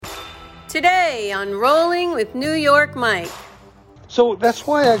Today on Rolling with New York Mike. So that's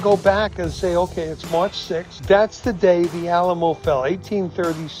why I go back and say, okay, it's March 6th. That's the day the Alamo fell,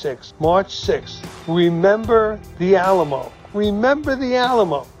 1836, March 6th. Remember the Alamo. Remember the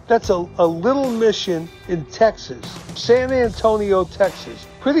Alamo. That's a little mission in Texas, San Antonio, Texas,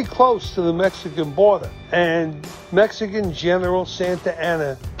 pretty close to the Mexican border. And Mexican General Santa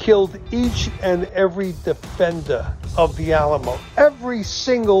Anna killed each and every defender of the Alamo, every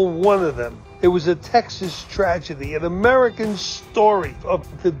single one of them. It was a Texas tragedy, an American story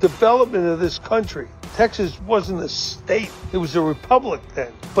of the development of this country. Texas wasn't a state, it was a republic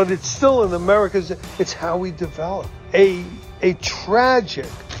then, but it's still in America's, it's how we develop. A tragic,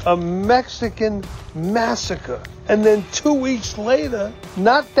 a Mexican massacre. And then 2 weeks later,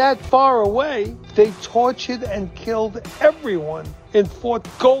 not that far away, they tortured and killed everyone in Fort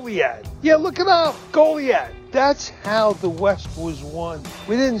Goliad. Yeah, look it up, Goliad. That's how the West was won.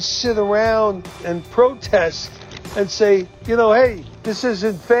 We didn't sit around and protest and say, hey, this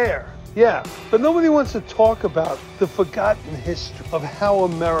isn't fair. Yeah, but nobody wants to talk about the forgotten history of how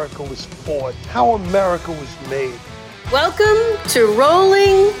America was fought, how America was made. Welcome to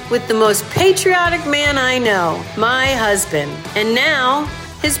Rolling with the most patriotic man I know, my husband. And now,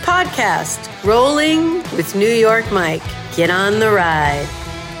 his podcast, Rolling with New York Mike. Get on the ride.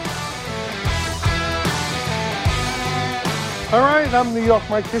 All right, I'm New York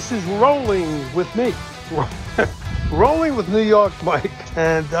Mike. This is Rolling with me. Rolling with New York Mike.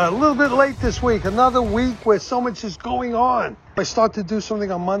 And a little bit late this week, another week where so much is going on. I start to do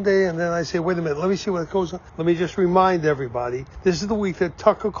something on Monday, and then I say, wait a minute, let me see what goes on. Let me just remind everybody, this is the week that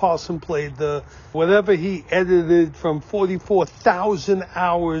Tucker Carlson played whatever he edited from 44,000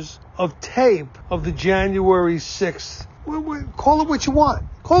 hours of tape of the January 6th. Call it what you want.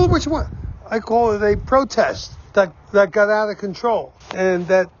 Call it what you want. I call it a protest that got out of control, and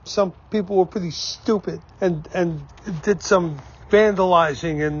that some people were pretty stupid and did some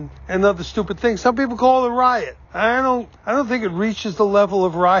vandalizing and other stupid things. Some people call it a riot. I don't think it reaches the level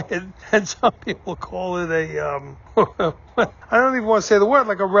of riot, and some people call it I don't even want to say the word,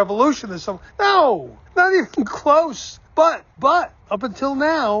 like a revolution or something. No, not even close. But up until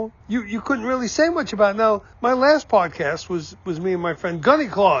now, you couldn't really say much about it. Now, my last podcast was me and my friend Gunny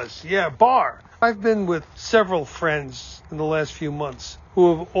Claus. Yeah, Bar. I've been with several friends in the last few months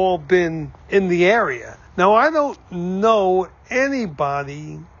who have all been in the area. Now, I don't know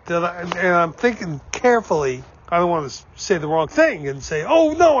anybody and I'm thinking carefully, I don't want to say the wrong thing and say,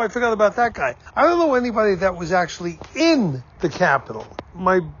 oh, no, I forgot about that guy. I don't know anybody that was actually in the Capitol.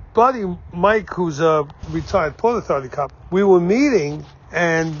 My buddy Mike, who's a retired Port Authority cop, we were meeting,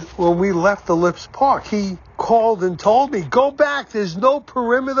 and when we left Ellipse Park, he called and told me, go back, there's no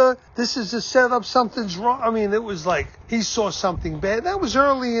perimeter, this is a setup, something's wrong. I mean, it was like he saw something bad. That was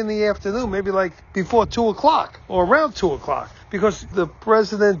early in the afternoon, maybe like before 2 o'clock or around 2 o'clock, because the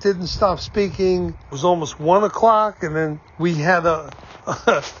president didn't stop speaking. It was almost 1 o'clock, and then we had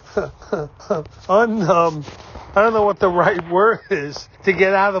I don't know what the right word is to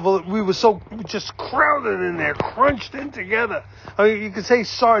get out of it. We were so just crowded in there, crunched in together. I mean, you could say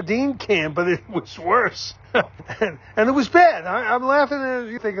sardine can, but it was worse. and it was bad. I'm laughing at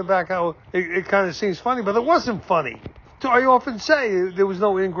you, thinking back how it kind of seems funny, but it wasn't funny. So I often say there was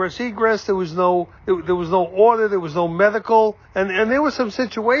no ingress, egress, there was no order, there was no medical, and there were some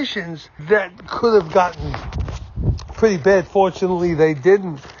situations that could have gotten pretty bad. Fortunately, they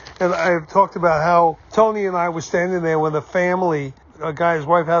didn't. And I've talked about how Tony and I were standing there when a guy's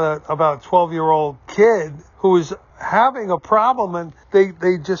wife had about a 12-year-old kid who was having a problem, and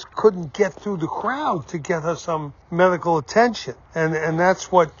they just couldn't get through the crowd to get her some medical attention. And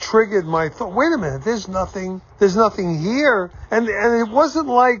that's what triggered my thought. Wait a minute, there's nothing here. And it wasn't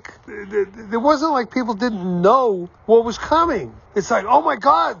like people didn't know what was coming. It's like, oh my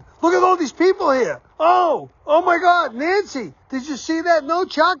God, look at all these people here. Oh my God, Nancy, did you see that? No,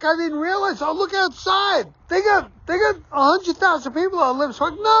 Chuck, I didn't realize. Oh, look outside. They got 100,000 people on Ellipse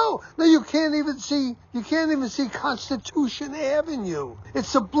Park. No, you can't even see Constitution Avenue.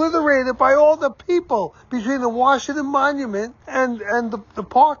 It's obliterated by all the people between the Washington Monument and the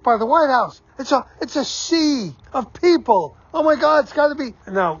park by the White House. It's a sea of people. Oh my God, it's got to be.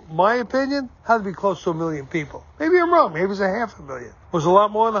 Now, my opinion, had to be close to 1 million people. Maybe I'm wrong. Maybe it was 500,000. It was a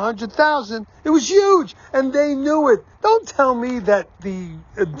lot more than 100,000. It was huge, and they knew it. Don't tell me that the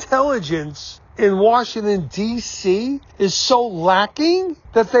intelligence in Washington, D.C. is so lacking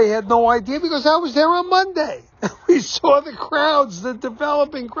that they had no idea, because I was there on Monday. We saw the crowds, the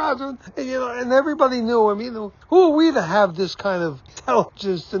developing crowds, and everybody knew. I mean, who are we to have this kind of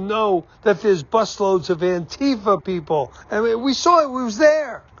intelligence to know that there's busloads of Antifa people? I mean, we saw it. We was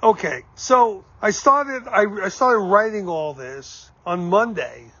there. Okay, so I started writing all this on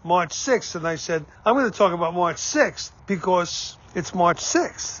Monday, March 6th, and I said, I'm going to talk about March 6th because it's March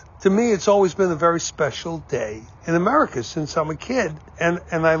 6th. To me, it's always been a very special day in America since I'm a kid, and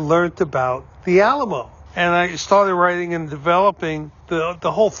I learned about the Alamo. And I started writing and developing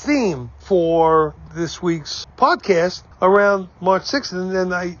the whole theme for this week's podcast around March 6th, and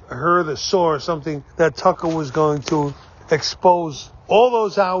then I heard or saw something that Tucker was going to expose all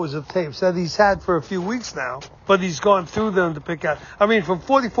those hours of tapes that he's had for a few weeks now, but he's gone through them to pick out. I mean, from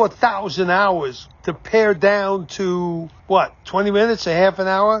 44,000 hours to pare down to, 20 minutes, a half an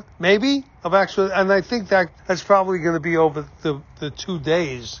hour, maybe, of actual, and I think that's probably going to be over the 2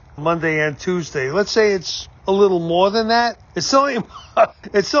 days, Monday and Tuesday. Let's say it's a little more than that. It's only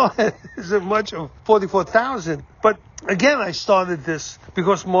isn't much of 44,000, but again, I started this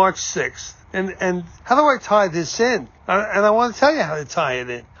because March 6th. And how do I tie this in? And I want to tell you how to tie it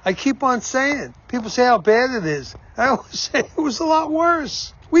in. I keep on saying, people say how bad it is. I always say it was a lot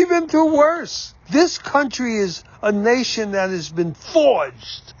worse. We've been through worse. This country is a nation that has been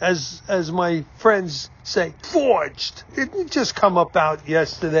forged, as my friends say, forged. It didn't just come about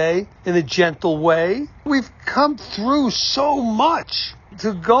yesterday in a gentle way. We've come through so much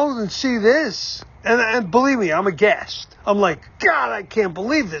to go and see this. And believe me, I'm aghast. I'm like, God, I can't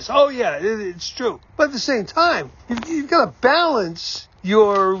believe this. Oh, yeah, it's true. But at the same time, you've got to balance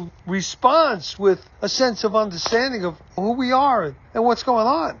your response with a sense of understanding of who we are and what's going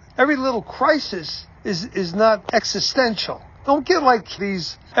on. Every little crisis is not existential. Don't get like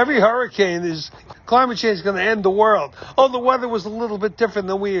these, every hurricane is, climate change is going to end the world. Oh, the weather was a little bit different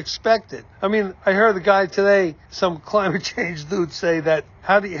than we expected. I mean, I heard a guy today, some climate change dude say that,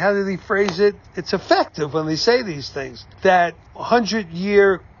 how did he phrase it? It's effective when they say these things, that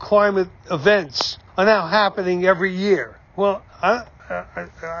 100-year climate events are now happening every year. Well, I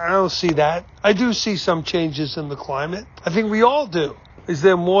don't see that. I do see some changes in the climate. I think we all do. Is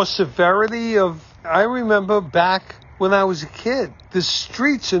there more severity of, I remember back when I was a kid, the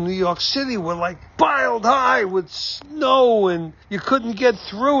streets in New York City were like piled high with snow and you couldn't get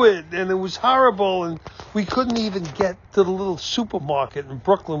through it and it was horrible and we couldn't even get to the little supermarket in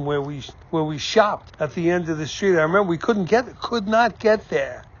Brooklyn where we shopped at the end of the street. I remember we could not get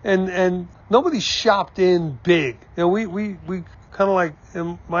there. And nobody shopped in big. You know, we kind of like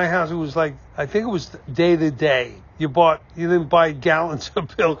in my house, it was like, I think it was day to day. You didn't buy gallons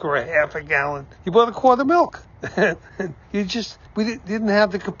of milk or a half a gallon. You bought a quart of milk. We didn't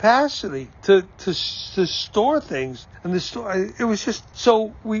have the capacity to store things. And it was just,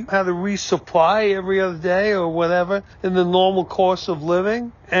 so we had to resupply every other day or whatever in the normal course of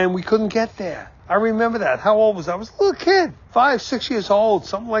living. And we couldn't get there. I remember that. How old was I? I was a little kid, 5, 6 years old,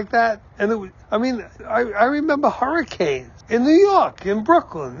 something like that. And I remember hurricanes in New York, in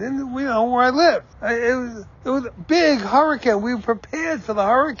Brooklyn, where I live. It was a big hurricane. We were prepared for the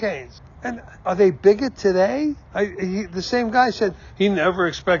hurricanes. And are they bigger today? The same guy said he never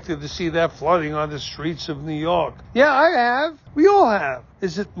expected to see that flooding on the streets of New York. Yeah, I have. We all have.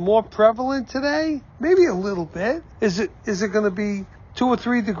 Is it more prevalent today? Maybe a little bit. Is it going to be 2 or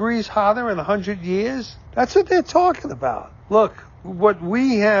 3 degrees hotter in 100 years? That's what they're talking about. Look, what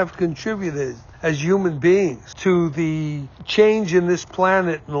we have contributed as human beings to the change in this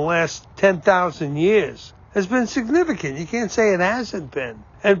planet in the last 10,000 years has been significant. You can't say it hasn't been.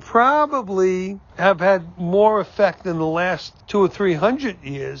 And probably have had more effect in the last 200 or 300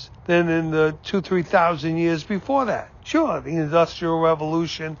 years than in the 2,000-3,000 years before that. Sure, the Industrial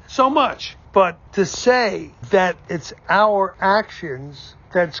Revolution, so much. But to say that it's our actions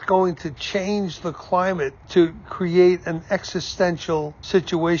that's going to change the climate to create an existential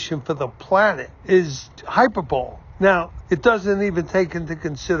situation for the planet is hyperbole. Now, it doesn't even take into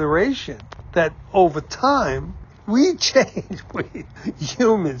consideration that over time, we change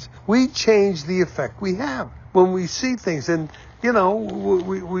the effect we have when we see things. And,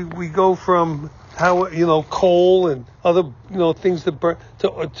 we go from how, coal and other, things that burn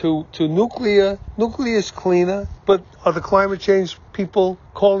to nuclear. Nuclear is cleaner, but are the climate change people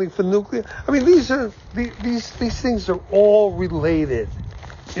calling for nuclear? I mean, these things are all related.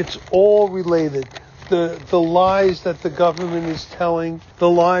 It's all related. The lies that the government is telling, the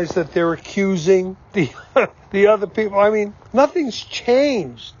lies that they're accusing the other people. I mean, nothing's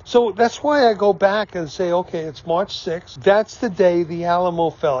changed. So that's why I go back and say, okay, it's March 6th. That's the day the Alamo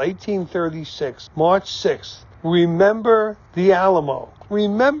fell, 1836, March 6th. Remember the Alamo.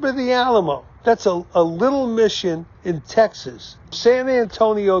 Remember the Alamo. That's a little mission in Texas, San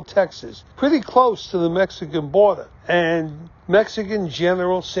Antonio, Texas, pretty close to the Mexican border. And Mexican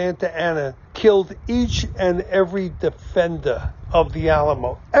General Santa Anna killed each and every defender of the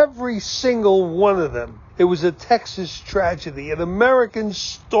Alamo, every single one of them. It was a Texas tragedy, an American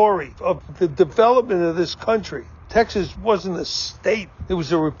story of the development of this country. Texas wasn't a state. It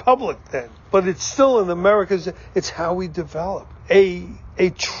was a republic then. But it's still in America's, it's how we develop. A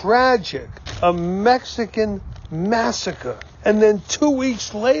tragic, a Mexican massacre. And then 2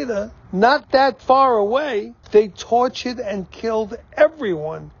 weeks later, not that far away, they tortured and killed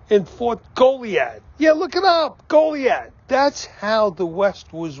everyone in Fort Goliad. Yeah, look it up, Goliad. That's how the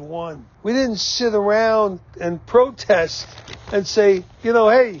West was won. We didn't sit around and protest and say,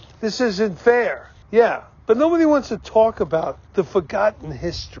 hey, this isn't fair. Yeah, but nobody wants to talk about the forgotten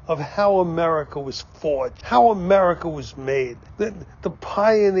history of how America was forged, how America was made, the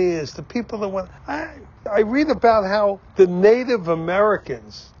pioneers, the people that went. I read about how the Native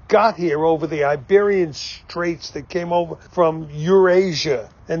Americans got here over the Iberian Straits that came over from Eurasia.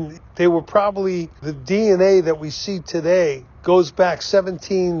 And they were probably, the DNA that we see today goes back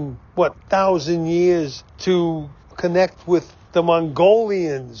 17,000 years to connect with the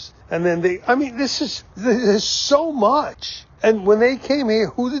Mongolians. And then there's so much. And when they came here,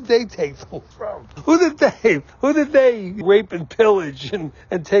 who did they take them from? Who did they rape and pillage and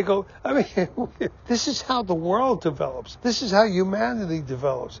take over? This is how the world develops. This is how humanity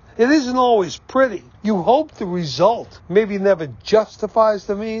develops. It isn't always pretty. You hope the result maybe never justifies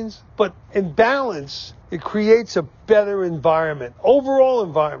the means, but in balance, it creates a better environment, overall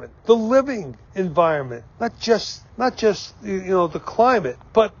environment, the living environment, not just the climate.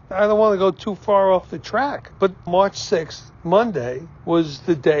 But I don't want to go too far off the track. But March 6th, Monday, was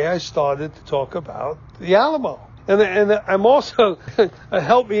the day I started to talk about the Alamo. And I'm also,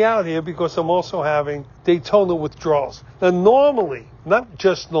 help me out here, because I'm also having Daytona withdrawals. Now, normally, not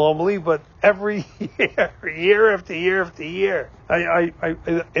just normally, but every year after year after year, I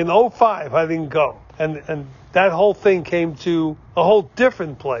in 2005, I didn't go. And that whole thing came to a whole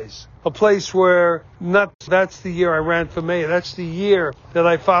different place. A place where that's the year I ran for mayor. That's the year that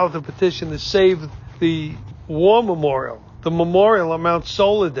I filed a petition to save the war memorial, the memorial on Mount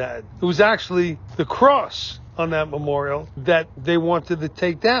Soledad. It was actually the cross on that memorial that they wanted to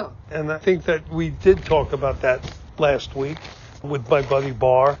take down. And I think that we did talk about that last week with my buddy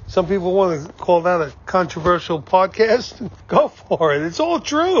Barr. Some people want to call that a controversial podcast. Go for it. It's all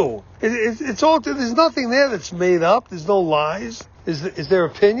true. It's all true. There's nothing there that's made up. There's no lies. Is there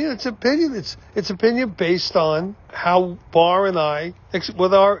opinion? It's opinion. It's opinion based on how Barr and I,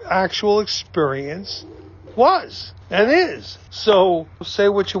 with our actual experience, was and is. So say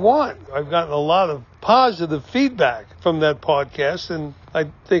what you want. I've gotten a lot of positive feedback from that podcast, and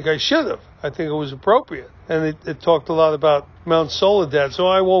I think I should have. I think it was appropriate. And it talked a lot about Mount Soledad, so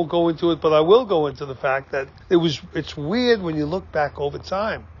I won't go into it, but I will go into the fact that it's weird when you look back over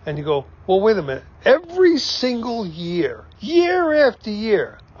time and you go, well, wait a minute. Every single year after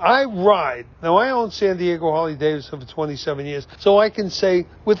year, I ride. Now, I own San Diego Harley-Davidson for 27 years, so I can say,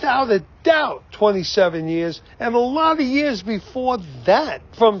 without a doubt, 27 years, and a lot of years before that,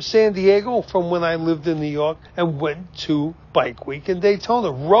 from San Diego, from when I lived in New York, and went to Bike Week in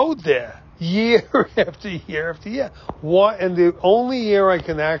Daytona, rode there. Year after year after year. And the only year I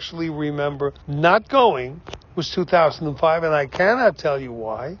can actually remember not going was 2005, and I cannot tell you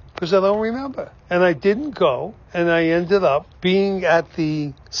why, because I don't remember. And I didn't go, and I ended up being at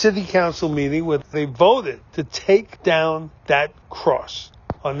the city council meeting where they voted to take down that cross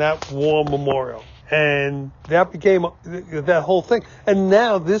on that war memorial. And that became that whole thing. And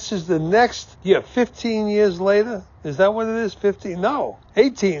now this is the next year, 15 years later. Is that what it is? 15? No,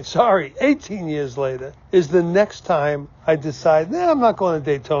 18. Sorry, 18 years later is the next time I decide, I'm not going to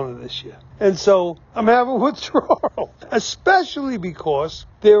Daytona this year. And so I'm having withdrawal, especially because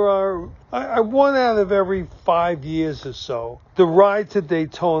there are, one out of every 5 years or so, the ride to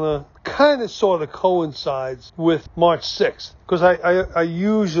Daytona kind of sort of coincides with March 6th, because I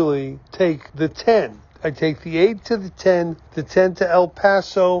usually take the 10. I take the 8 to the 10 to El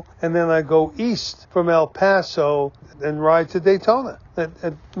Paso, and then I go east from El Paso and ride to Daytona.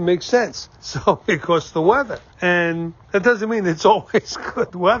 That makes sense. So, because the weather. And that doesn't mean it's always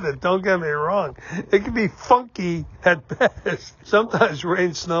good weather. Don't get me wrong. It can be funky at best. Sometimes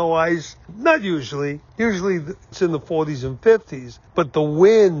rain, snow, ice. Not usually. Usually it's in the 40s and 50s. But the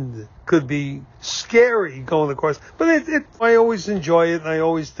wind could be scary going across. But I always enjoy it, and I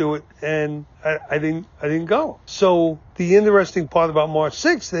always do it. And I didn't go. So the interesting part about March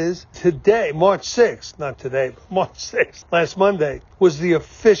 6th is today, March 6th, not today, but March 6th, last Monday, was the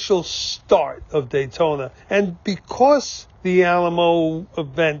official start of Daytona. And because the Alamo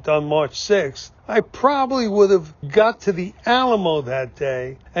event on March 6th, I probably would have got to the Alamo that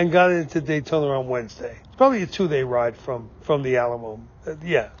day and got into Daytona on Wednesday. It's probably a 2-day ride from the Alamo.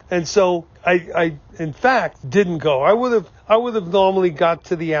 Yeah. And so I in fact didn't go. I would have normally got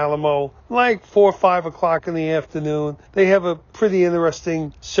to the Alamo like 4 or 5 o'clock in the afternoon. They have a pretty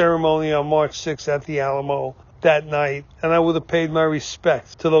interesting ceremony on March 6th at the Alamo that night, and I would have paid my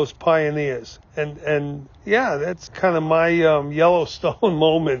respects to those pioneers. And yeah, that's kind of my Yellowstone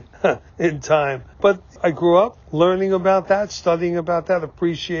moment in time. But I grew up learning about that, studying about that,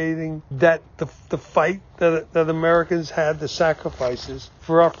 appreciating that the fight that Americans had, the sacrifices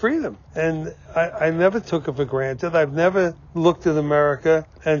for our freedom. And I never took it for granted. I've never looked at America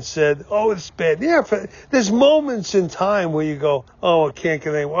and said, oh, it's bad. Yeah, there's moments in time where you go, oh, it can't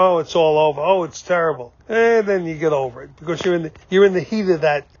get any, oh, it's all over. Oh, it's terrible. And then you get over it because you're in the heat of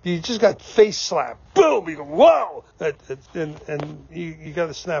that. You just got face slapped. Boom! You go, whoa! And you got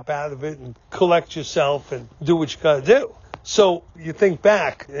to snap out of it and collect yourself and do what you got to do. So you think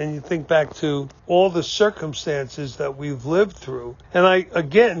back, and you think back to all the circumstances that we've lived through. And I,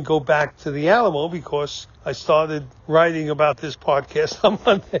 again, go back to the Alamo because I started writing about this podcast on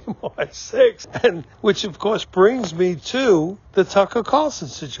Monday, March 6th, and which, of course, brings me to the Tucker Carlson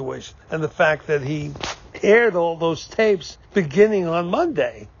situation and the fact that he aired all those tapes beginning on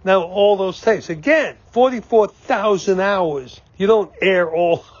Monday. Now, all those tapes, again, 44,000 hours. You don't air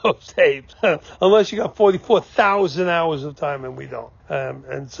all those tapes unless you got 44,000 hours of time, and we don't.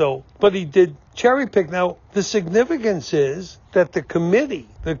 And so, but he did cherry pick. Now, the significance is that the committee,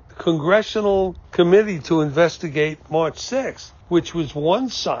 the Congressional Committee to investigate March 6th, which was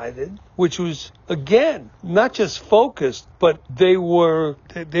one-sided, which was, again, not just focused, but they were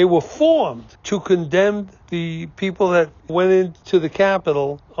formed to condemn the people that went into the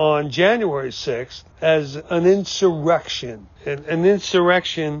Capitol on January 6th as an insurrection. And an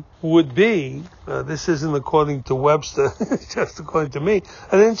insurrection would be, this isn't according to Webster, just according to me,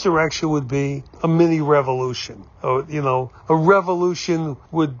 an insurrection would be a mini revolution. Or, a revolution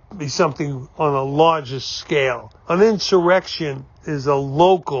would be something on a larger scale. An insurrection is a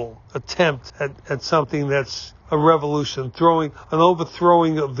local attempt at something that's a revolution, an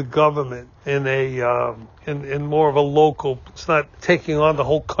overthrowing of the government in in more of a local. It's not taking on the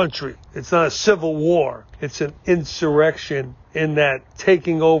whole country. It's not a civil war. It's an insurrection in that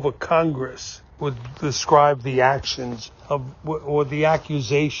taking over Congress would describe the actions or the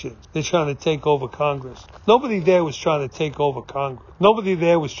accusation. They're trying to take over Congress. Nobody there was trying to take over Congress. Nobody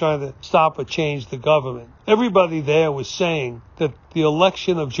there was trying to stop or change the government. Everybody there was saying that the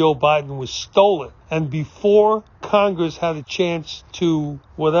election of Joe Biden was stolen. And before Congress had a chance to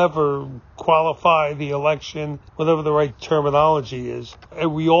qualify the election, whatever the right terminology is,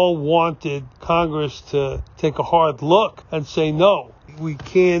 and we all wanted Congress to take a hard look and say, no, we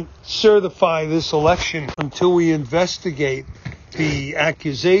can't certify this election until we investigate the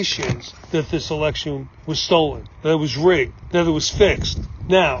accusations that this election was stolen, that it was rigged, that it was fixed.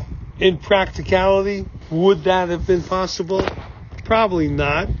 Now, in practicality, would that have been possible? Probably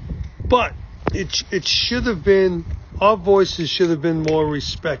not. But it should have been, our voices should have been more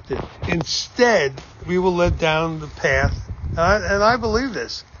respected. Instead, we were led down the path, and I believe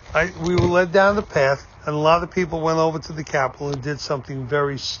this. We were led down the path, and a lot of people went over to the Capitol and did something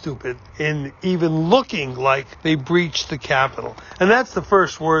very stupid in even looking like they breached the Capitol. And that's the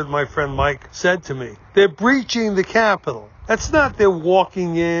first word my friend Mike said to me. They're breaching the Capitol. That's not they're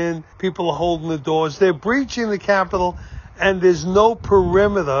walking in, people are holding the doors. They're breaching the Capitol, and there's no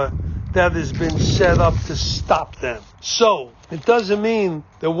perimeter that has been set up to stop them. So, it doesn't mean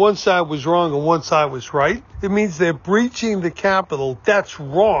that one side was wrong and one side was right. It means they're breaching the Capitol. That's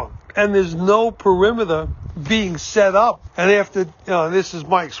wrong. And there's no perimeter being set up. And after, this is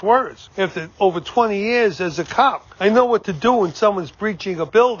Mike's words, after over 20 years as a cop, I know what to do when someone's breaching a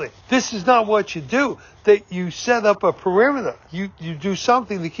building. This is not what you do. That you set up a perimeter. You do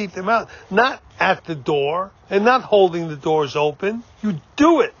something to keep them out. Not at the door and not holding the doors open. You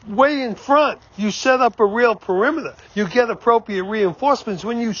do it way in front. You set up a real perimeter. You get appropriate reinforcements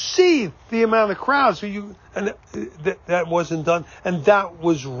when you see the amount of crowds. And that wasn't done. And that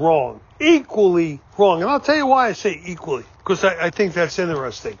was wrong. Equally wrong. And I'll tell you why I say equally. Because I think that's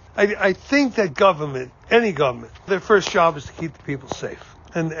interesting. I think that government, any government, their first job is to keep the people safe.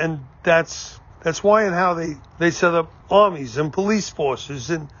 And that's why and how they set up armies and police forces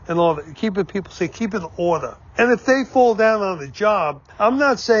and all that. Keeping people safe, keeping order. And if they fall down on the job, I'm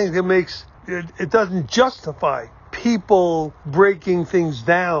not saying it doesn't justify people breaking things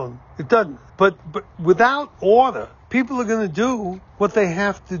down. It doesn't. But without order, people are going to do what they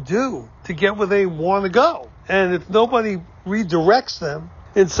have to do to get where they want to go. And if nobody redirects them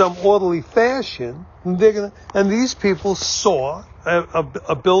in some orderly fashion, they're going to. And these people saw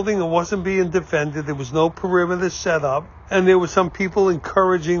a building that wasn't being defended. There was no perimeter set up. And there were some people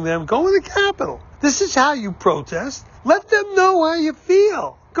encouraging them, go in the Capitol. This is how you protest. Let them know how you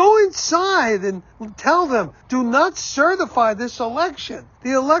feel. Go inside and tell them, do not certify this election.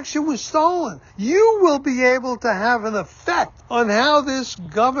 The election was stolen. You will be able to have an effect on how this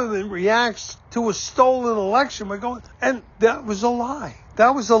government reacts to a stolen election by going. And that was a lie.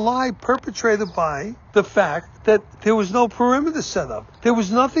 That was a lie perpetrated by the fact that there was no perimeter set up. There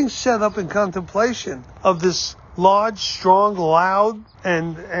was nothing set up in contemplation of this large, strong, loud,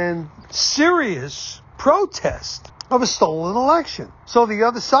 and serious protest of a stolen election. So the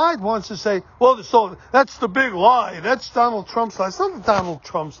other side wants to say, well, that's the big lie. That's Donald Trump's lie. It's not Donald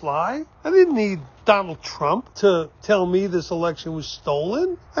Trump's lie. I didn't need Donald Trump to tell me this election was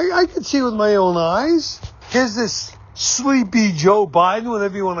stolen. I could see with my own eyes. Here's this sleepy Joe Biden,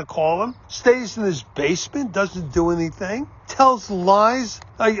 whatever you want to call him, stays in his basement, doesn't do anything, tells lies.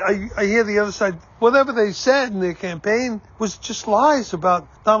 I hear the other side, whatever they said in their campaign was just lies about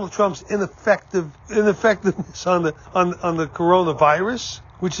Donald Trump's ineffectiveness on the coronavirus,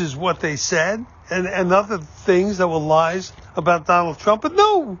 which is what they said, and other things that were lies about Donald Trump, but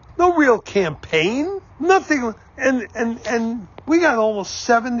no real campaign, nothing, and we got almost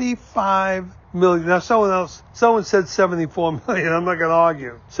 75 million. Now someone said 74 million. I'm not going to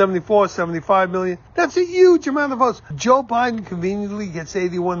argue. 74, 75 million. That's a huge amount of votes. Joe Biden conveniently gets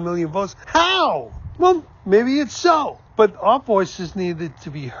 81 million votes. How? Well, maybe it's so. But our voices needed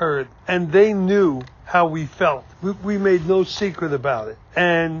to be heard, and they knew how we felt. We made no secret about it.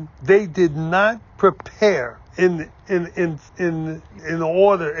 And they did not prepare in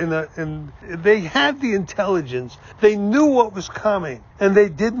order, they had the intelligence. They knew what was coming, and they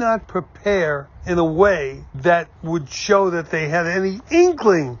did not prepare in a way that would show that they had any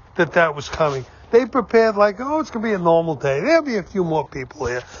inkling that was coming. They prepared like, it's going to be a normal day. There'll be a few more people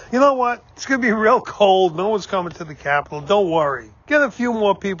here. You know what? It's going to be real cold. No one's coming to the Capitol. Don't worry. Get a few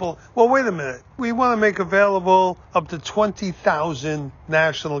more people. Well, wait a minute. We want to make available up to 20,000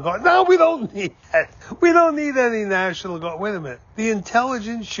 National Guard. No, we don't need that. We don't need any National Guard. Wait a minute. The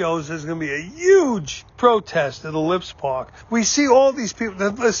intelligence shows there's going to be a huge protest at Ellipse Park. We see all these people.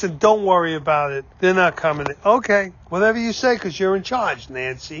 Listen, don't worry about it. They're not coming. Okay, whatever you say, because you're in charge,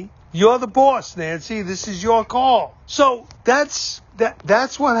 Nancy. You're the boss, Nancy. This is your call. So that's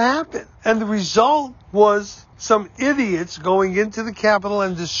what happened. And the result was some idiots going into the Capitol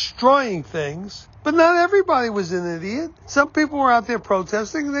and destroying things. But not everybody was an idiot. Some people were out there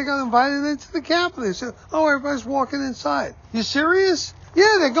protesting, and they got invited into the Capitol. They said, everybody's walking inside. You serious?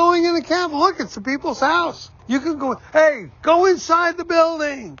 Yeah, they're going in the Capitol. Look, it's the people's house. You can go, hey, go inside the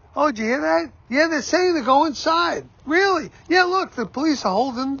building. Oh, did you hear that? Yeah, they're saying to go inside. Really? Yeah, look, the police are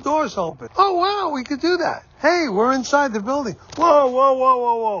holding the doors open. Oh, wow, we could do that. Hey, we're inside the building.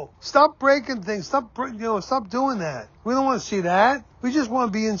 Whoa. Stop breaking things. Stop doing that. We don't want to see that. We just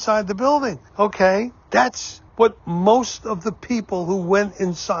want to be inside the building. Okay, that's what most of the people who went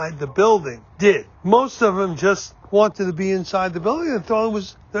inside the building did. Most of them just wanted to be inside the building and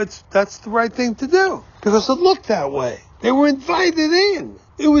thought that's the right thing to do because it looked that way. They were invited in.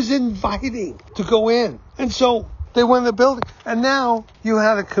 It was inviting to go in. And so they went in the building. And now you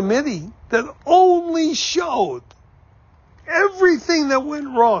had a committee that only showed everything that went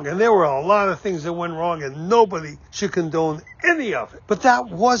wrong. And there were a lot of things that went wrong, and nobody should condone any of it. But that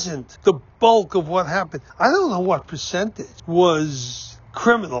wasn't the bulk of what happened. I don't know what percentage was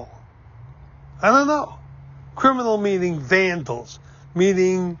criminal. I don't know. Criminal meaning vandals,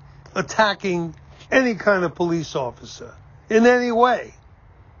 meaning attacking any kind of police officer in any way.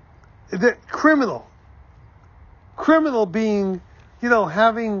 Criminal being,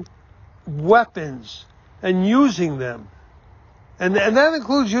 having weapons and using them. And that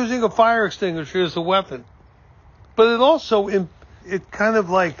includes using a fire extinguisher as a weapon. But it also, it kind of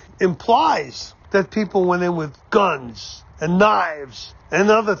like implies that people went in with guns and knives and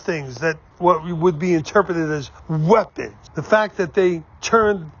other things that what would be interpreted as weapons. The fact that they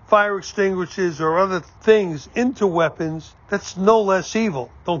turned fire extinguishers or other things into weapons, that's no less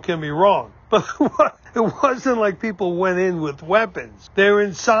evil. Don't get me wrong. But it wasn't like people went in with weapons. They were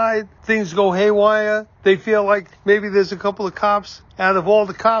inside, things go haywire. They feel like maybe there's a couple of cops. Out of all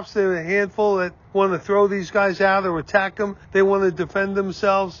the cops, there are a handful that want to throw these guys out or attack them. They want to defend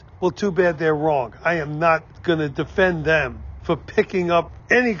themselves. Well, too bad they're wrong. I am not going to defend them for picking up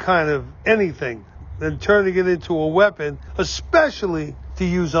any kind of anything. and turning it into a weapon, especially to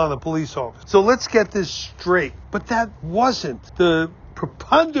use on a police officer. So let's get this straight. But that wasn't the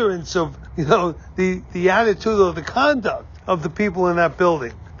preponderance of, the attitude or the conduct of the people in that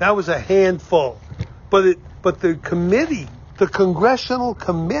building. That was a handful. But the committee, the congressional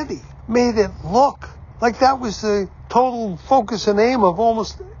committee, made it look like that was the total focus and aim of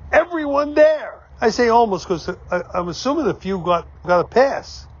almost everyone there. I say almost because I'm assuming a few got a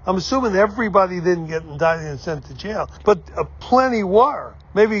pass. I'm assuming everybody didn't get indicted and sent to jail, but plenty were,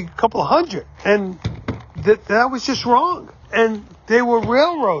 maybe a couple hundred. And that was just wrong. And they were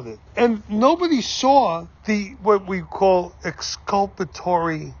railroaded. And nobody saw what we call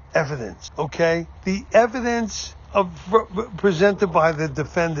exculpatory evidence, okay? The evidence presented by the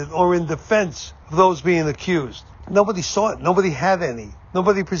defendant or in defense of those being accused. Nobody saw it. Nobody had any.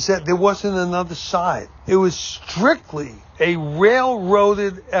 Nobody presented. There wasn't another side. It was strictly a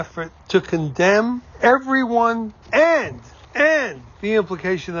railroaded effort to condemn everyone and the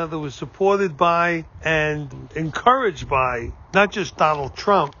implication that it was supported by and encouraged by not just Donald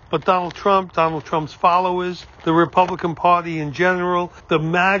Trump, but Donald Trump's followers, the Republican Party in general, the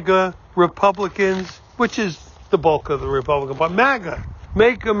MAGA Republicans, which is the bulk of the Republican Party. MAGA,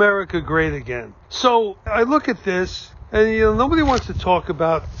 Make America Great Again. So I look at this, and nobody wants to talk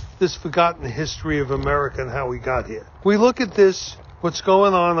about this forgotten history of America and how we got here. We look at this, what's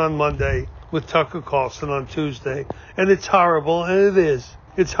going on Monday with Tucker Carlson on Tuesday, and it's horrible, and it is.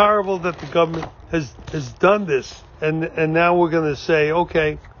 It's horrible that the government has done this, and now we're going to say,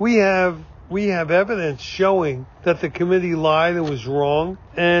 okay, we have evidence showing that the committee lied and was wrong,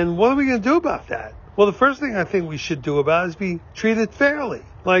 and what are we going to do about that? Well, the first thing I think we should do about it is be treated fairly.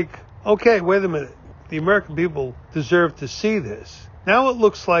 Like, okay, wait a minute. The American people deserve to see this. Now it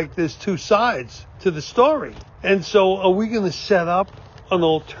looks like there's two sides to the story. And so are we going to set up an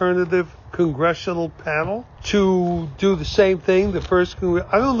alternative congressional panel to do the same thing?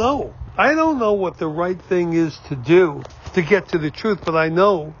 I don't know. I don't know what the right thing is to do to get to the truth, but I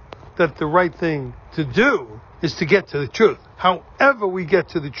know that the right thing to do is to get to the truth. However we get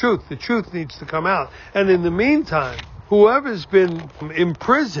to the truth needs to come out. And in the meantime, whoever's been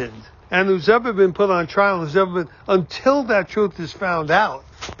imprisoned and who's ever been put on trial, until that truth is found out,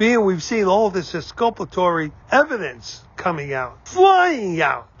 being we've seen all this exculpatory evidence coming out, flying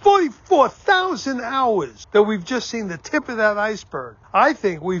out, 44,000 hours that we've just seen the tip of that iceberg. I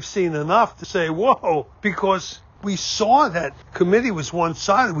think we've seen enough to say, whoa, because we saw that committee was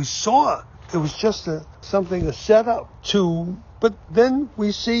one-sided. We saw it was just a setup to, but then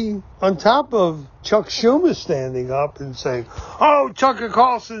we see on top of Chuck Schumer standing up and saying, oh, Tucker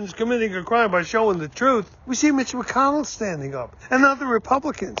Carlson's committing a crime by showing the truth, we see Mitch McConnell standing up and other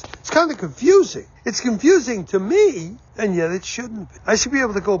Republicans. It's kind of confusing. It's confusing to me, and yet it shouldn't be. I should be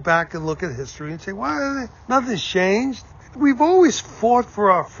able to go back and look at history and say, why nothing's changed? We've always fought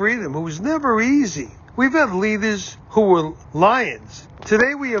for our freedom. It was never easy. We've had leaders who were lions.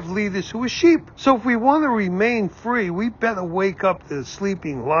 Today we have leaders who are sheep. So if we want to remain free, we better wake up the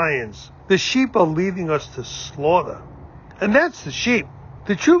sleeping lions. The sheep are leading us to slaughter. And that's the sheep.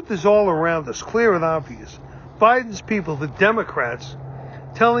 The truth is all around us, clear and obvious. Biden's people, the Democrats,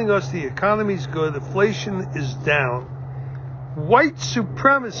 telling us the economy's good, inflation is down. White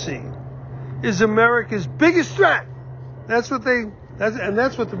supremacy is America's biggest threat. That's what the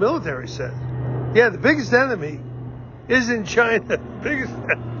military said. Yeah, the biggest enemy isn't China.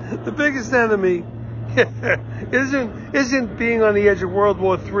 The biggest enemy isn't being on the edge of World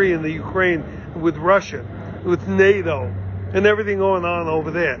War III in the Ukraine with Russia, with NATO, and everything going on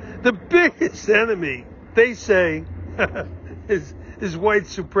over there. The biggest enemy, they say, is white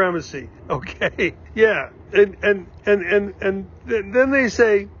supremacy. Okay, yeah, and then they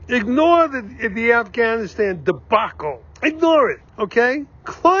say ignore the Afghanistan debacle. Ignore it, okay?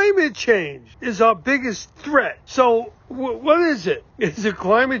 Climate change is our biggest threat. So what is it? Is it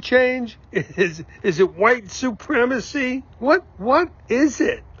climate change? Is it white supremacy? What is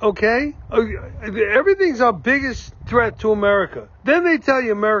it? Okay? Everything's our biggest threat to America. Then they tell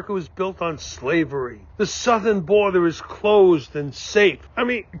you America was built on slavery. The southern border is closed and safe. I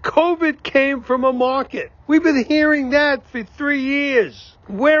mean, COVID came from a market. We've been hearing that for 3 years.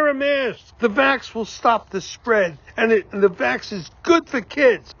 Wear a mask. The vax will stop the spread. And the vax is good for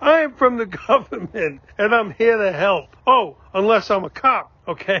kids. I am from the government, and I'm here to help. Oh, unless I'm a cop,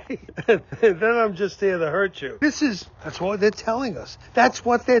 okay? Then I'm just here to hurt you. That's what they're telling us. That's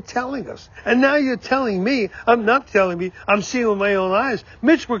what they're telling us. And now you're telling me, I'm not telling me, I'm seeing with my own eyes,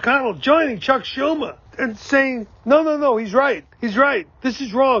 Mitch McConnell joining Chuck Schumer and saying, no, he's right. This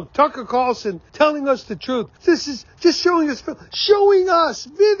is wrong. Tucker Carlson telling us the truth. This is just showing us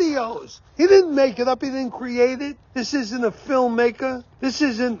videos. He didn't make it up. He didn't create it. This isn't a filmmaker. This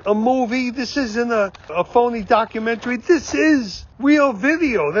isn't a movie. This isn't a phony documentary. This is real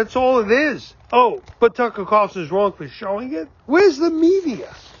video. That's all it is. Oh, but Tucker Carlson's wrong for showing it? Where's the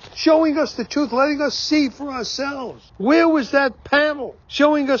media? Showing us the truth, letting us see for ourselves. Where was that panel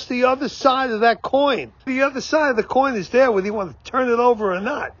showing us the other side of that coin? The other side of the coin is there whether you want to turn it over or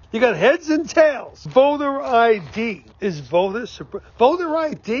not. You got heads and tails. Voter ID. Is voter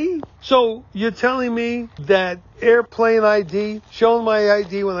ID? So you're telling me that airplane ID, showing my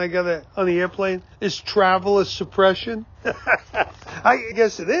ID when I got on the airplane, is traveler suppression? I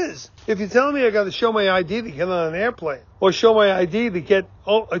guess it is. If you're telling me I got to show my ID to get on an airplane, or show my ID to get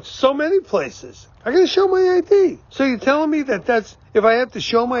so many places, I got to show my ID. So you're telling me that's if I have to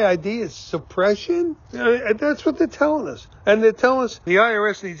show my ID, it's suppression? That's what they're telling us. And they're telling us the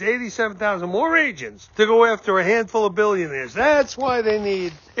IRS needs 87,000 more agents to go after a handful of billionaires. That's why they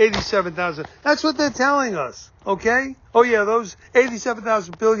need 87,000. That's what they're telling us. Okay? Oh yeah, those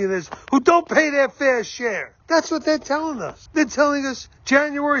 87,000 billionaires who don't pay their fair share. That's what they're telling us. They're telling us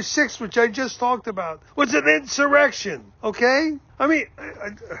January 6th, which I just talked about, was an insurrection. Okay? I mean,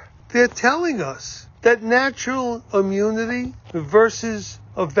 they're telling us that natural immunity versus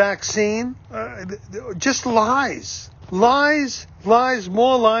a vaccine, just lies. Lies,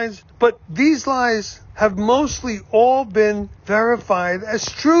 more lies. But these lies have mostly all been verified as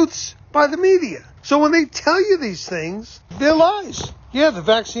truths by the media. So when they tell you these things, they're lies. Yeah, the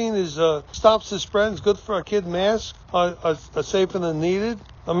vaccine stops the spread. It's good for our kid. Masks are safer than needed.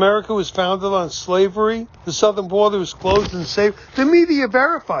 America was founded on slavery. The southern border is closed and safe. The media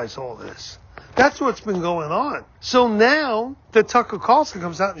verifies all this. That's what's been going on. So now that Tucker Carlson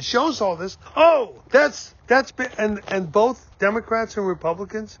comes out and shows all this, that's been, and both Democrats and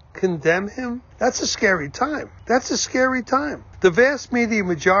Republicans condemn him. That's a scary time. The vast media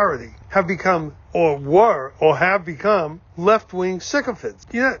majority have become, have become left-wing sycophants.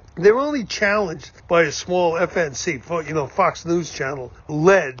 They're only challenged by a small FNC, Fox News Channel,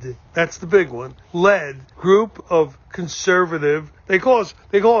 that's the big one, group of conservative, they call it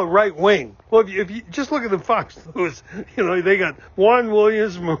right-wing. Well, if you just look at the Fox News, they got Juan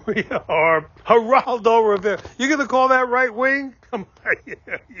Williams, Maria Harp, Geraldo Rivera. You're going to call that right-wing? Come on,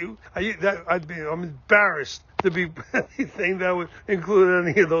 I'm embarrassed to be anything that would include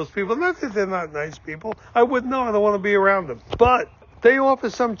any of those people. Not that they're not nice people. I wouldn't know. I don't want to be around them. But they offer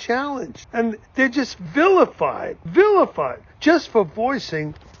some challenge. And they're just vilified just for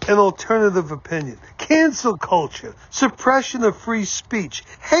voicing an alternative opinion. Cancel culture, suppression of free speech,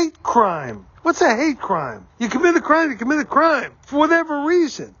 hate crime. What's a hate crime? You commit a crime for whatever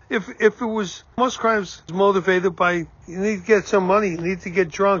reason. If it was, most crimes motivated by, you need to get some money, you need to get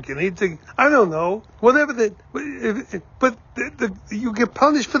drunk, you need to, I don't know, whatever you get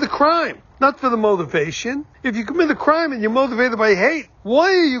punished for the crime, not for the motivation. If you commit a crime and you're motivated by hate,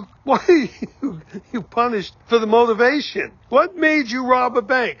 why are you punished for the motivation? What made you rob a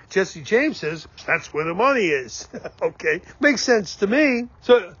bank? Jesse James says, that's where the money is. Okay. Makes sense to me.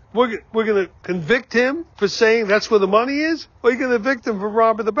 So we're going to convict him for saying that's where the money is? Or are you going to convict him for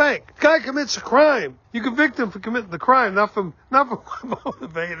robbing the bank? Guy commits a crime. You convict him for committing the crime, not for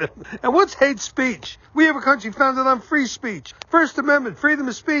motivating him. And what's hate speech? We have a country founded on free speech. First Amendment, freedom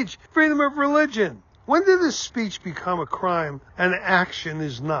of speech, freedom of religion. When did a speech become a crime and action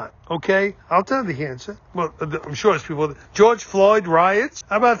is not? Okay? I'll tell you the answer. Well, I'm sure it's people. George Floyd riots?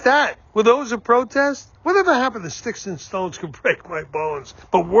 How about that? Were those a protest? Whatever happened to sticks and stones can break my bones,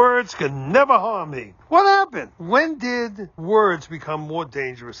 but words can never harm me? What happened? When did words become more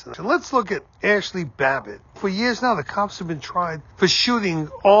dangerous than that? Let's look at Ashley Babbitt. For years now, the cops have been tried for shooting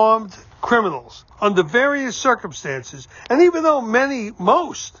armed criminals under various circumstances, and even though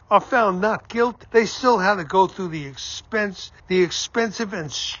most are found not guilty, they still had to go through the expensive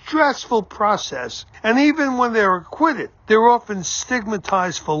and stressful process. And even when they're acquitted, they're often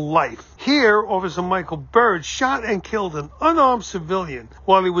stigmatized for life. Here, Officer Michael Byrd shot and killed an unarmed civilian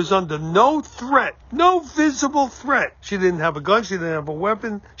while he was under no visible threat. She didn't have a gun, she didn't have a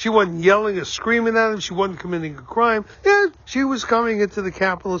weapon, she wasn't yelling or screaming at him, she wasn't committing a crime. Yeah, she was coming into the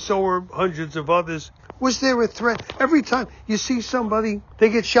Capitol, and so were hundreds of others. Was there a threat? Every time you see somebody, they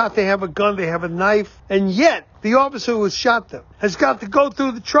get shot, they have a gun, they have a knife, and yet the officer who shot them has got to go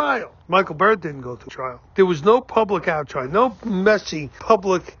through the trial. Michael Byrd didn't go through the trial. There was no public outcry, no messy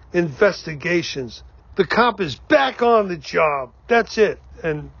public investigations. The cop is back on the job. That's it.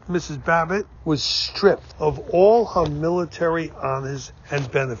 and Mrs. Babbitt was stripped of all her military honors and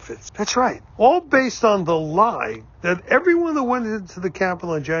benefits. That's right. All based on the lie that everyone who went into the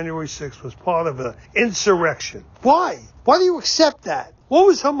Capitol on January 6th was part of an insurrection. Why? Why do you accept that? What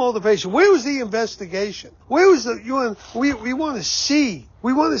was her motivation? Where was the investigation? Where was we want to see.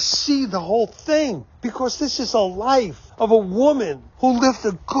 We want to see the whole thing, because this is a life of a woman who lived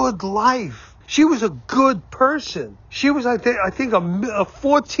a good life. She was a good person. She was, I think, a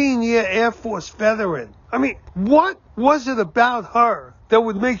 14-year Air Force veteran. I mean, what was it about her that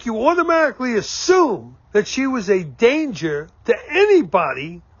would make you automatically assume that she was a danger to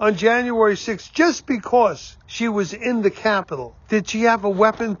anybody on January 6th just because she was in the Capitol? Did she have a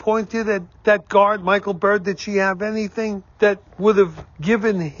weapon pointed at that guard, Michael Byrd? Did she have anything that would have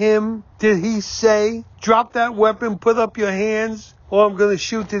given him, did he say, drop that weapon, put up your hands, or I'm going to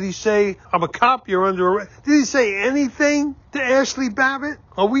shoot? Did he say, I'm a cop, you're under arrest? Did he say anything to Ashley Babbitt?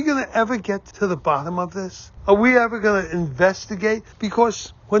 Are we going to ever get to the bottom of this? Are we ever going to investigate?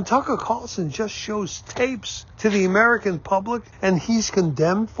 Because when Tucker Carlson just shows tapes to the American public and he's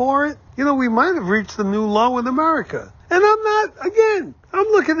condemned for it, we might have reached the new low in America. And I'm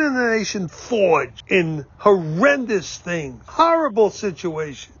looking at a nation forged in horrendous things, horrible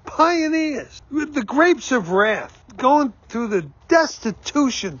situations, pioneers, with the grapes of wrath, going through the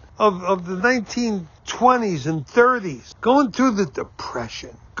destitution of the 1920s and 30s, going through the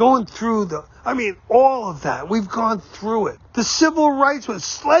depression, going through all of that. We've gone through it. The civil rights was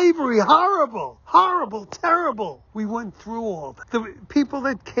slavery, horrible, terrible. We went through all that. The people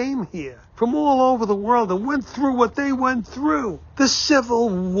that came here from all over the world and went through what they went through. The Civil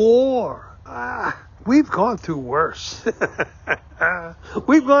War. We've gone through worse.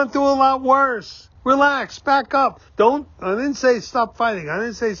 We've gone through a lot worse. Relax, back up. I didn't say stop fighting. I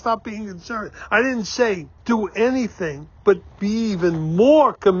didn't say stop being concerned. I didn't say do anything but be even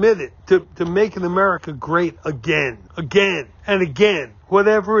more committed to making America great again, and again,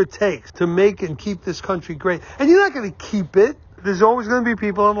 whatever it takes to make and keep this country great. And you're not going to keep it. There's always going to be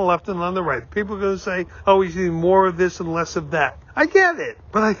people on the left and on the right. People are going to say, we need more of this and less of that. I get it.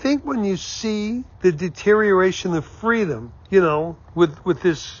 But I think when you see the deterioration of freedom, with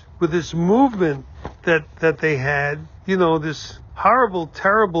this movement that they had, this horrible,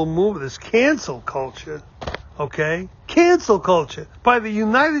 terrible movement, this cancel culture, okay? Cancel culture by the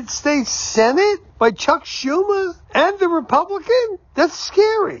United States Senate, by Chuck Schumer and the Republican? That's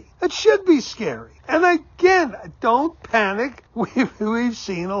scary. That should be scary. And again, don't panic. We've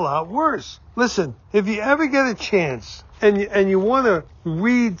seen a lot worse. Listen, if you ever get a chance and you want to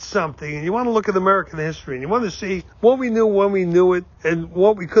read something and you want to look at American history and you want to see what we knew when we knew it and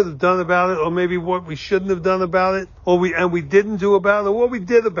what we could have done about it, or maybe what we shouldn't have done about it, or we didn't do about it, or what we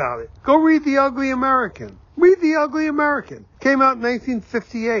did about it, go read The Ugly American. Read The Ugly American. Came out in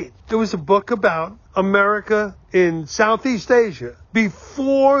 1958. There was a book about America in Southeast Asia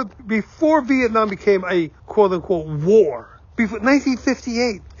before Vietnam became a quote-unquote war. Before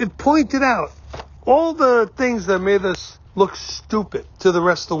 1958, it pointed out all the things that made us look stupid to the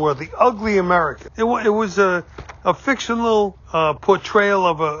rest of the world. The Ugly American. It was a fictional portrayal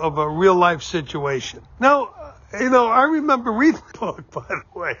of a real-life situation. Now, I remember reading the book, by the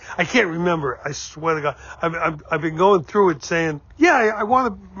way. I can't remember it. I swear to God. I've been going through it saying, I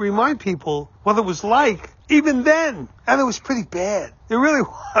want to remind people what it was like even then. And it was pretty bad. It really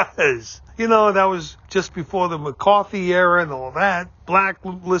was. That was just before the McCarthy era and all that.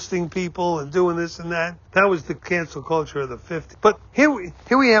 Blacklisting people and doing this and that. That was the cancel culture of the 50s. But here we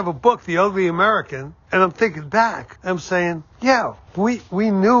have a book, The Ugly American, and I'm thinking back. I'm saying,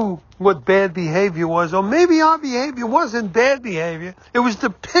 we knew what bad behavior was, or maybe our behavior wasn't bad behavior. It was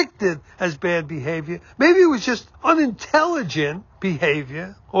depicted as bad behavior. Maybe it was just unintelligent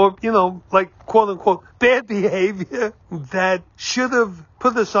behavior, or, like quote-unquote bad behavior that should have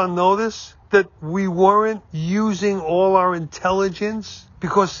put us on notice that we weren't using all our intelligence,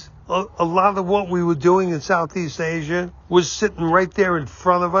 because a lot of what we were doing in Southeast Asia was sitting right there in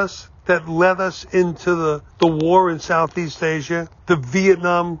front of us, that led us into the war in Southeast Asia, the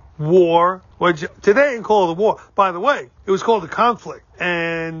Vietnam War, which today they call it a war. By the way, it was called a conflict.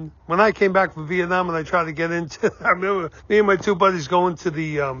 And when I came back from Vietnam and I tried to get into, I remember me and my two buddies going to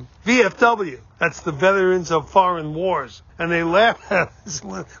the VFW. That's the Veterans of Foreign Wars. And they laughed at us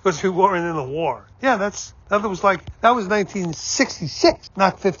because we weren't in a war. Yeah, that was 1966,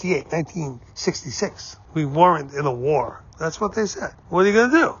 not 58, 1966. We weren't in a war. That's what they said. What are you going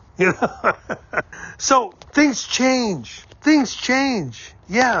to do? So things change. Things change.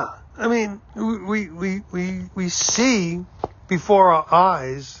 Yeah. I mean, we see before our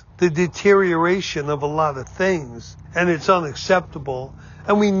eyes the deterioration of a lot of things, and it's unacceptable,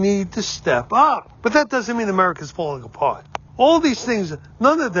 and we need to step up. But that doesn't mean America's falling apart. All these things,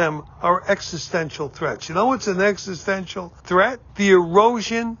 none of them are existential threats. You know what's an existential threat? The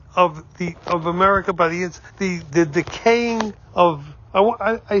erosion of America by the decaying of,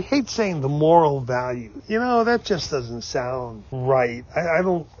 I hate saying the moral value. You know, that just doesn't sound right. I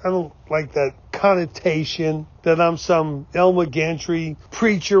don't like that connotation that I'm some Elmer Gantry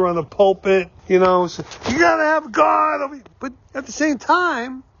preacher on a pulpit. You know, so you gotta have God. But at the same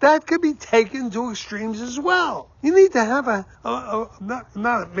time, that could be taken to extremes as well. You need to have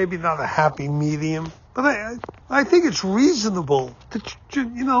maybe not a happy medium, but I think it's reasonable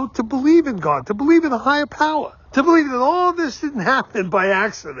to believe in God, to believe in a higher power, to believe that all this didn't happen by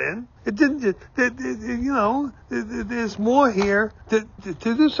accident. It didn't. There's more here to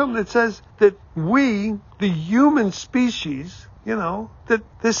do something that says that we, the human species, that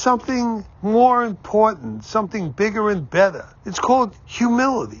there's something more important, something bigger and better. It's called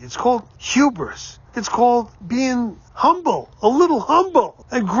humility. It's called hubris. It's called being humble, a little humble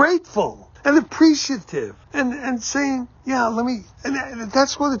and grateful and appreciative and saying, and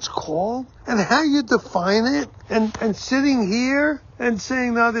that's what it's called. And how you define it and sitting here and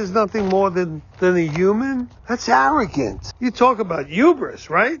saying, no, there's nothing more than a human, that's arrogant. You talk about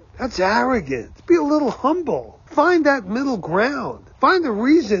hubris, right? That's arrogant. Be a little humble. Find that middle ground. Find a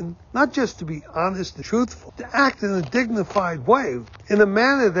reason, not just to be honest and truthful, to act in a dignified way, in a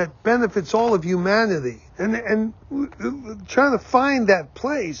manner that benefits all of humanity. And trying to find that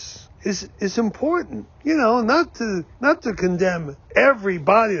place is important. Not to condemn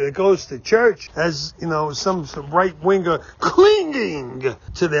everybody that goes to church as, some right-winger clinging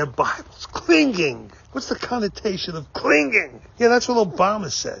to their Bibles. Clinging. What's the connotation of clinging? Yeah, that's what Obama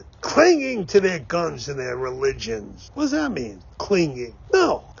said. Clinging to their guns and their religions. What does that mean? Clinging.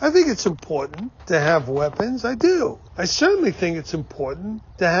 No, I think it's important to have weapons. I do. I certainly think it's important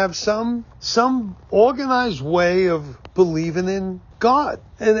to have some organized way of believing in God.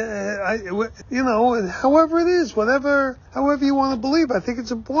 And, and however it is, however you want to believe, I think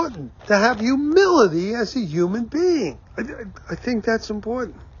it's important to have humility as a human being. I think that's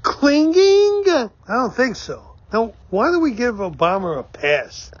important. Clinging? I don't think so. Now, why do we give Obama a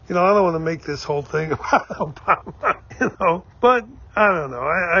pass? I don't want to make this whole thing about Obama, but I don't know.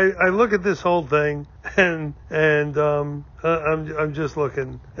 I look at this whole thing and I'm just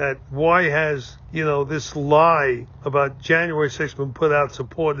looking at why has, this lie about January 6th been put out,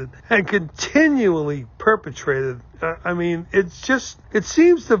 supported, and continually perpetrated. It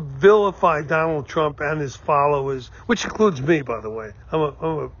seems to vilify Donald Trump and his followers, which includes me, by the way. I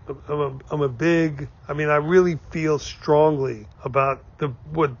really feel strongly about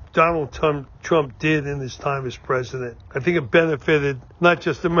what Donald Trump did in his time as president. I think it benefited not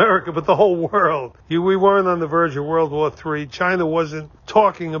just America, but the whole world. We weren't on the verge of World War III. China wasn't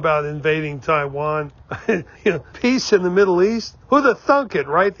talking about invading Taiwan. Peace in the Middle East. Who'd have thunk it,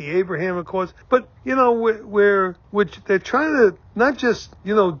 right? The Abraham Accords. But, which they're trying to not just,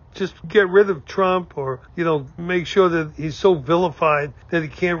 just get rid of Trump or, make sure that he's so vilified that he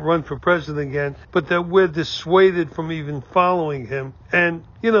can't run for president again, but that we're dissuaded from even following him. And,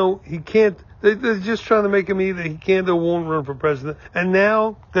 he can't. They're just trying to make him either he can't or won't run for president. And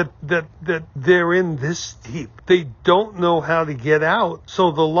now that they're in this deep, they don't know how to get out.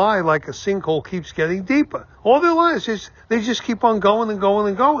 So the lie, like a sinkhole, keeps getting deeper. All their lives, they just keep on going and going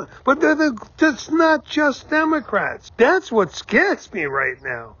and going. But it's not just Democrats. That's what scares me right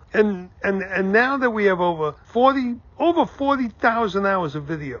now. And now that we have over 40,000 hours of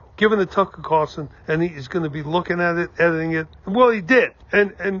video given to Tucker Carlson, and he's going to be looking at it, editing it. Well, he did.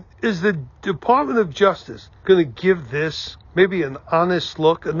 And is the Department of Justice going to give this maybe an honest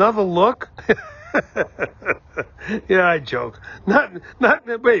look, another look? Yeah, I joke. Not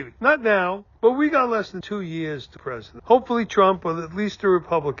now. But we got less than 2 years to president. Hopefully Trump, or at least a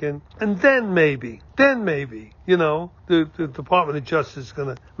Republican. And then maybe, the Department of Justice is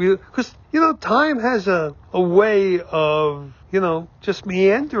going to... Because, time has a way of, just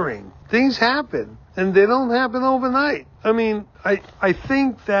meandering. Things happen. And they don't happen overnight. I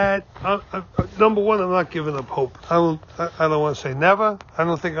think that, number one, I'm not giving up hope. I don't want to say never. I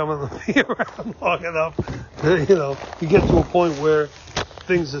don't think I'm going to be around long enough to get to a point where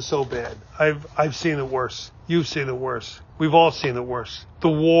things are so bad. I've seen it worse. You've seen it worse. We've all seen it worse. The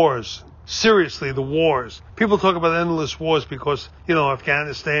wars. Seriously, the wars. People talk about endless wars because,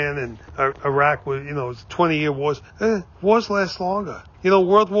 Afghanistan and Iraq were, 20-year wars. Wars last longer.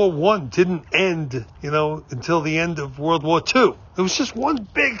 World War I didn't end, until the end of World War II. It was just one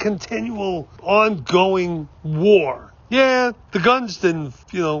big continual ongoing war. Yeah, the guns didn't,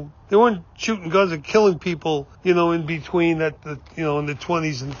 they weren't shooting guns and killing people, in between in the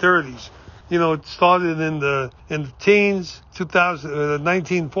 20s and 30s. It started in the teens,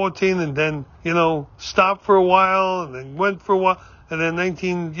 1914, and then, stopped for a while, and then went for a while, and then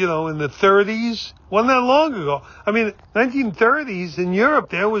in the 30s. Wasn't that long ago? 1930s in Europe,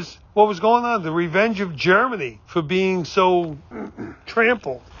 there was what was going on, the revenge of Germany for being so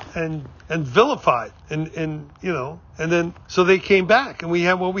trampled and vilified, and then so they came back, and we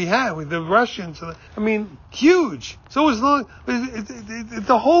had what we had with the Russians. Huge. So as long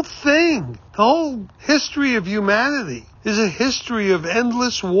the whole thing, the whole history of humanity is a history of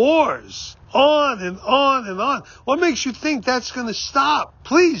endless wars, on and on and on. What makes you think that's going to stop?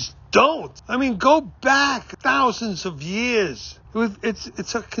 Please don't. Go back thousands of years.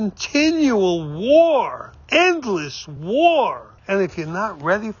 It's a continual war, endless war. And if you're not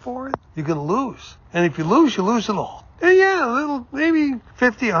ready for it, you're going to lose. And if you lose it all. And yeah, maybe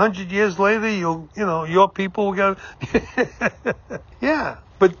 50, 100 years later, your people will get yeah.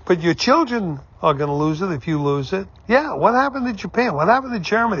 But your children are going to lose it if you lose it. Yeah, what happened to Japan? What happened to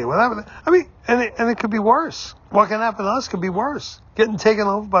Germany? What happened and it could be worse. What can happen to us could be worse. Getting taken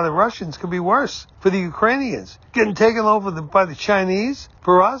over by the Russians could be worse for the Ukrainians. Getting taken over by the Chinese,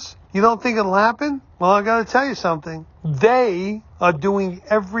 for us, you don't think it'll happen? Well, I got to tell you something. They are doing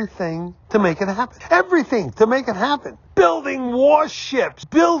everything to make it happen. Everything to make it happen. Building warships,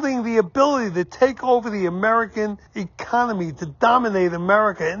 building the ability to take over the American economy, to dominate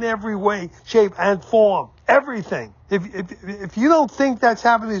America in every way, shape, and form. Everything. If you don't think that's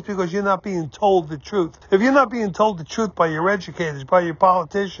happening, it's because you're not being told the truth. If you're not being told the truth by your educators, by your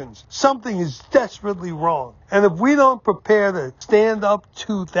politicians, something is desperately wrong. And if we don't prepare to stand up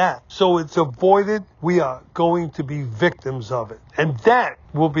to that so it's avoided, we are going to be victims of it. And that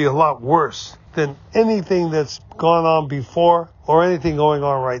will be a lot worse than anything that's gone on before or anything going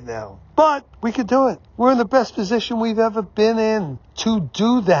on right now. But we could do it. We're in the best position we've ever been in to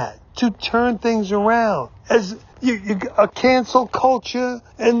do that, to turn things around. As a cancel culture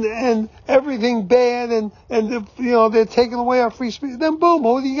and everything bad and they're taking away our free speech. Then boom,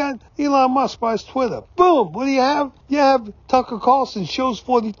 what do you got? Elon Musk buys Twitter. Boom, what do you have? You have Tucker Carlson shows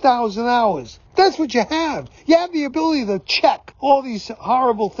 40,000 hours. That's what you have. You have the ability to check all these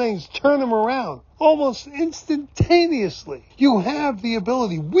horrible things, turn them around almost instantaneously. You have the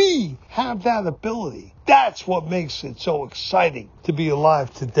ability. We have that ability. That's what makes it so exciting to be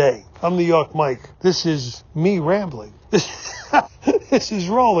alive today. I'm New York Mike. This is me rambling. This is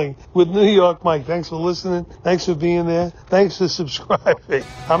Rolling with New York Mike. Thanks for listening. Thanks for being there. Thanks for subscribing.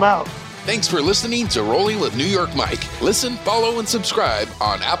 I'm out. Thanks for listening to Rolling with New York Mike. Listen, follow, and subscribe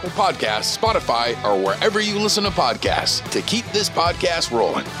on Apple Podcasts, Spotify, or wherever you listen to podcasts to keep this podcast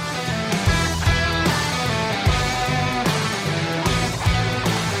rolling.